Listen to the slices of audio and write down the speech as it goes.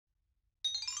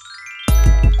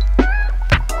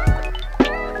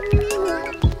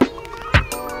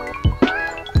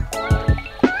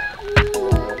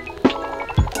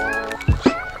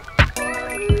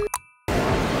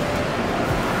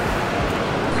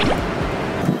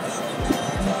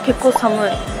結構寒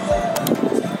い。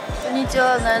こんにち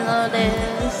は、なえなので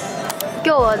す。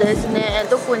今日はですね、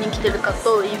どこに来てるか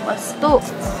と言いますと、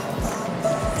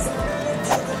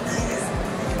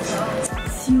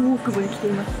新大久保に来て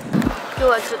います。今日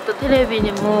はちょっとテレビ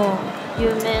にも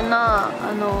有名な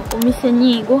お店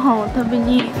にご飯を食べ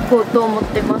に行こうと思っ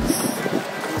てます。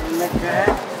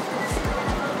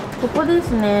ここで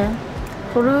すね。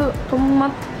トマ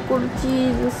トチ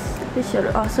ーズスペシャ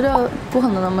ル。あ、それはご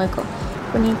飯の名前か。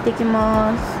ここに行ってき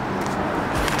ます。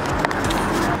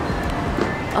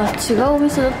あ、違うお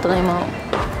店だったな今。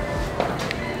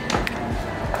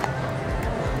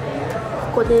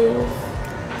ここです。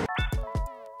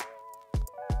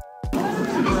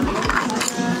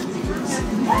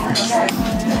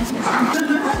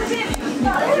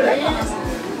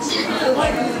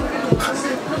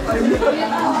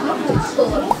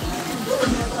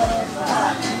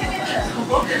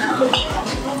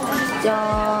じゃ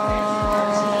ーん。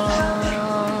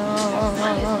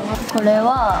これ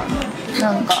は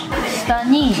なんか下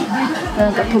にな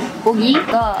んかトッポギ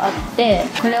があって、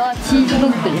これはチーズド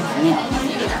ッグですね。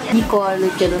2個あ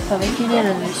るけど食べきれ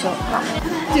るんでしょうか。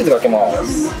チーズかけま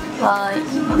す。はい、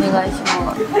お願いし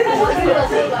ます。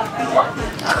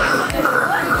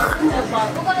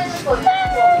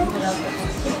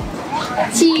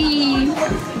チーズ。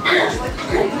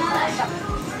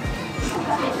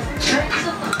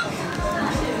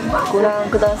ご覧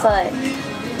ください。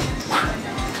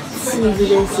チーズ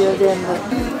ですよ、全部。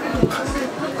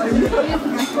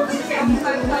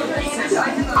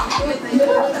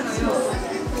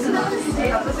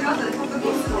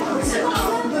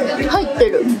入って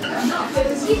る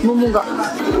桃が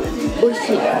美味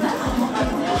しい。いただ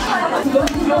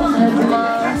きま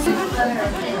す。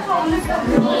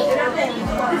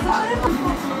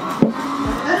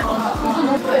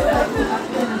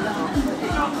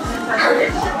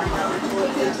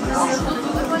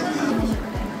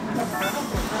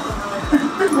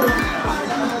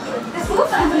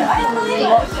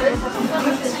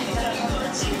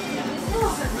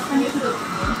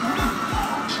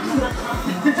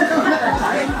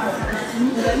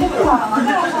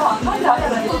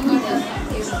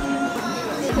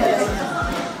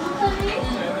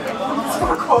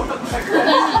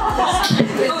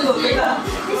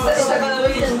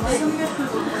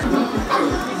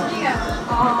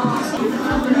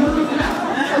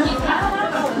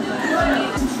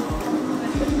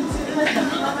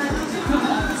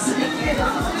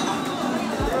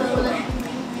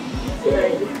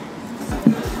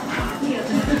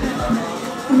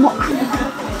うまっ。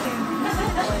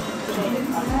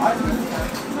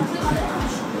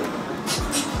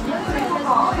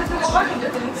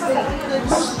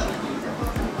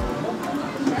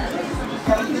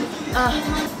あ、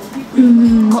う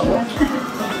まっ。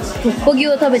トッポギ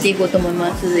を食べていこうと思い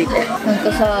ます。続いてなん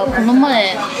かさ、この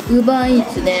前ウーバーイー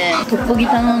ツでトッポギ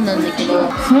頼んだんだけど、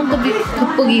そのト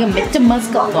ッポギがめっちゃまず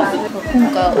かった。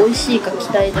今回美味しいか期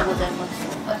待でございま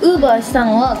す。ウーバーした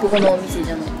のはここのお店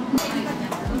じゃない。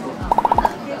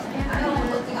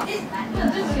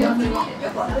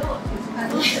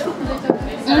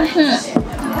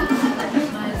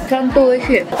ちゃんと美味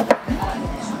しい。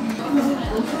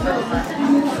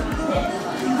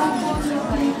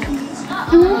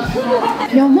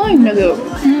やばいんだけど本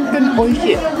当に美味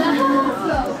しい。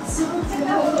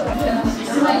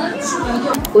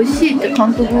美味しいって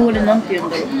韓国語でなんて言うん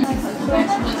だろう。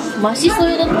マシソ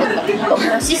ヨだったか。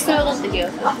マシソヨだった気が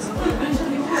する。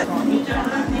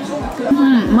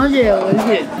マジで美味し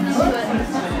い。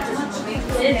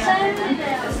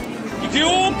いくよ。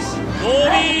伸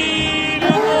びる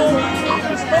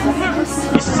ストッ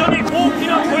プ。一緒に大き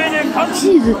な声で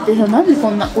チーズってさ、なんでこ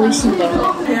んな美味しいんだろ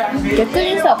うね。逆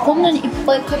にさ、こんなにいっ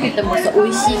ぱいかけてもさ、美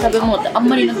味しい食べ物ってあん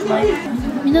まりなくない？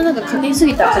みんななんかかけす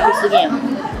ぎたらかけすぎやん。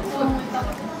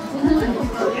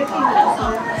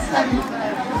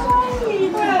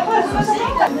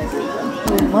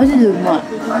マジでうまい。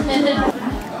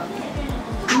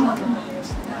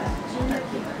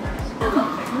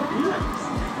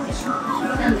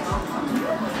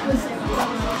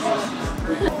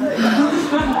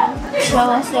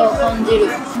幸せを感じる。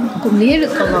これ見える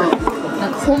かな？なんか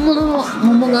本物の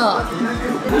桃が、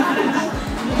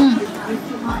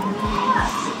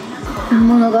本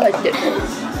物が入ってる。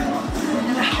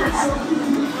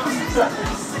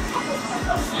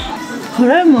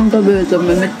辛いもの食べると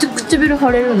めっちゃ唇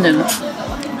腫れるんだよね。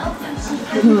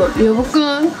やばく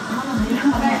ない？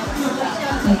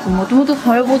なんかもともと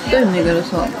腫れぼったいんだけど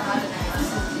さ。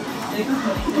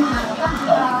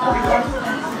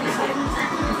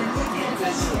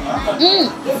う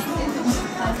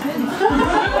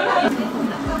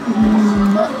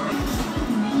まっ。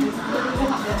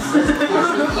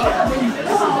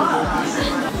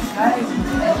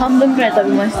分くらい食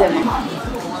べましたよ。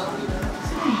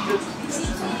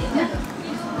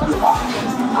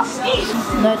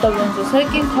多分最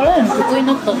近辛いの得意に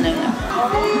なったんだよね。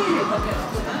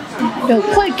いや、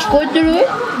声聞こえてる？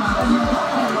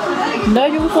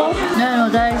大丈夫か？なえ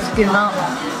の大好きな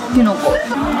キノコ。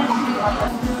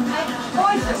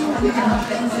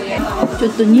ちょ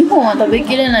っと2本は食べ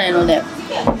きれないので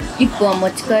1本は持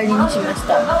ち帰りにしまし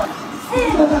た。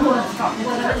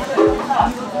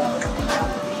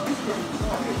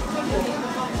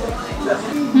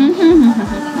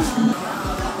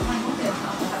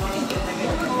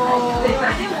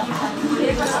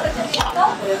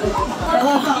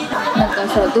なんか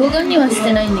さ、動画にはし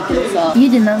てないんだけどさ、家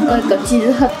で何回かチー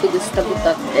ズハットグしたこと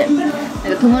あって、なん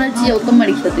か友達お泊ま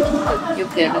り来た時とかよ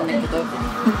くやるんだけど、一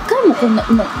回もこんな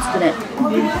うまく作れん。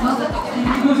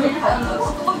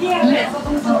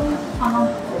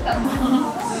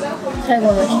最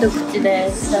後の一口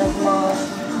です。いただきま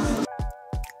す。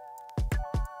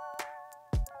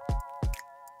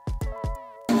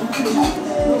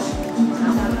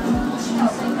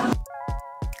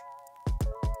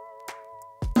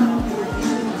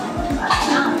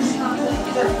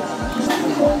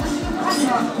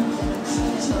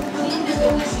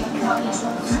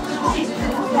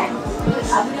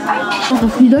あと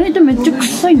左手めっちゃ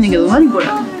臭いんだけど、何これ。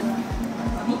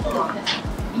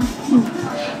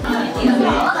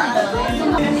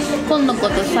今度こ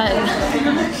そ最後に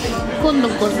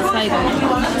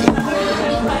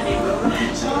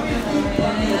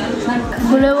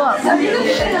これは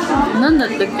何だっ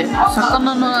たっけ、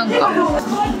魚のなんか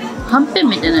はんぺん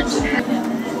みたいなやつ。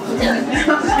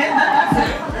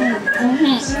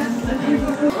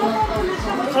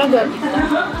辛くなってきた。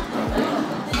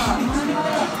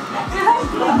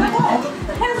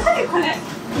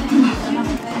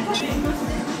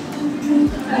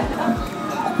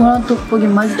このトッポギ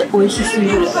マジで美味しすぎ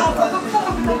る。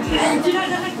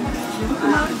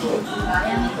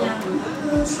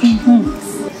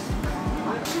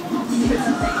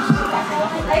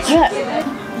辛い。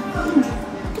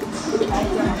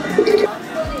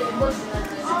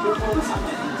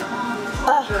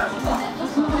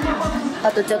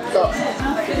あとちょっと。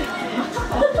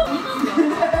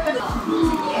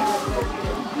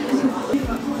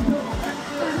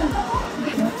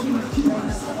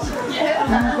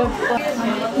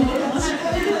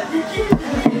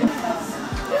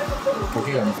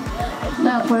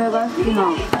なんかこれが好きな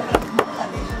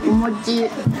お餅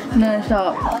ね。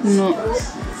さ、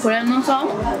これのさ、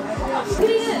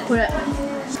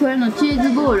これのチーズ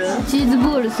ボ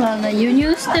ールさ、輸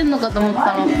入してんのかと思っ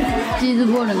たの。チーズ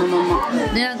ボールのま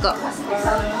まで、なんか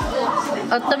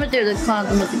温めてるだけかな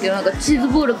と思ったけど、なんかチーズ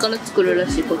ボールから作るら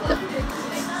しい。こっち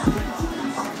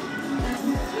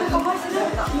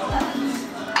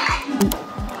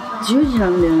10時な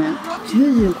んだよね。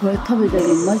10時にこれ食べたら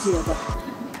マジやばい。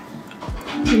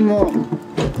でも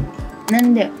な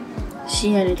んで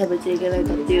深夜に食べちゃいけない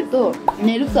かっていうと、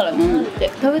寝るからなんだって。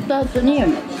食べた後に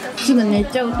すぐ寝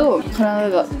ちゃうと体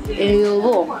が栄養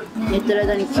を寝てる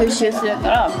間に吸収するか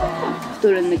ら太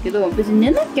るんだけど、別に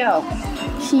寝なきゃ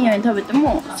深夜に食べて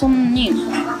もそんなに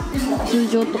通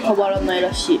常と変わらない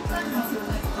らしい。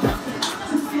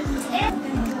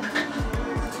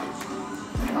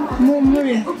もう無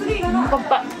理、お腹いっ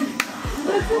ぱい。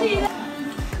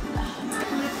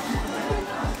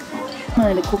な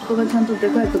のでコップがちゃんとで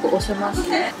かいとこ押せます。お疲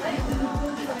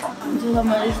れ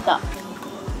様でした。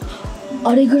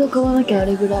あれぐら買わなきゃ。あ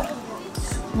れぐら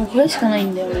もうこれしかない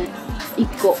んだよね。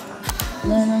1個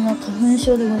花粉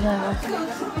症でございます。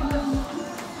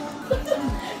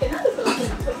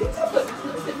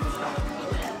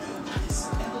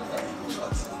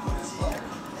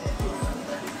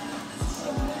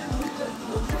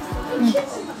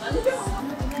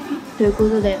というこ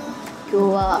とで今日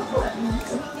は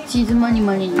チーズマニ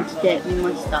マニに来てみ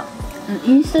ました。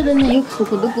インスタでね、よく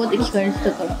ここどこって聞かれて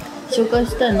たから紹介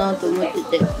したいなと思っ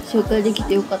てて、紹介でき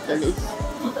てよかったです。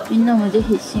みんなもぜ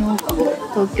ひ新大久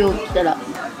保東京来たら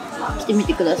来てみ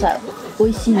てください。美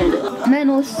味しいので。前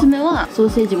のおすすめはソー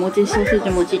セージ餅ってや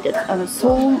つ。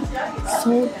ソ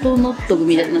ートノットグ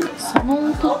みたいな、ソ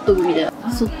ノトットグみたいな、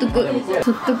そっとく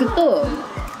と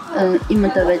今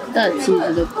食べたチ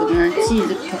ーズドッグのチー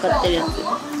ズかかってるやつ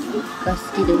が好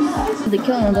きです。で、今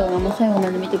日の動画も最後ま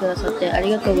で見てくださってあ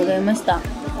りがとうございました。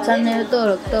チャンネル登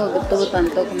録とグッドボタン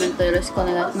とコメントよろしくお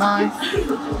願いします。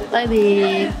バイビ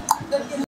ー。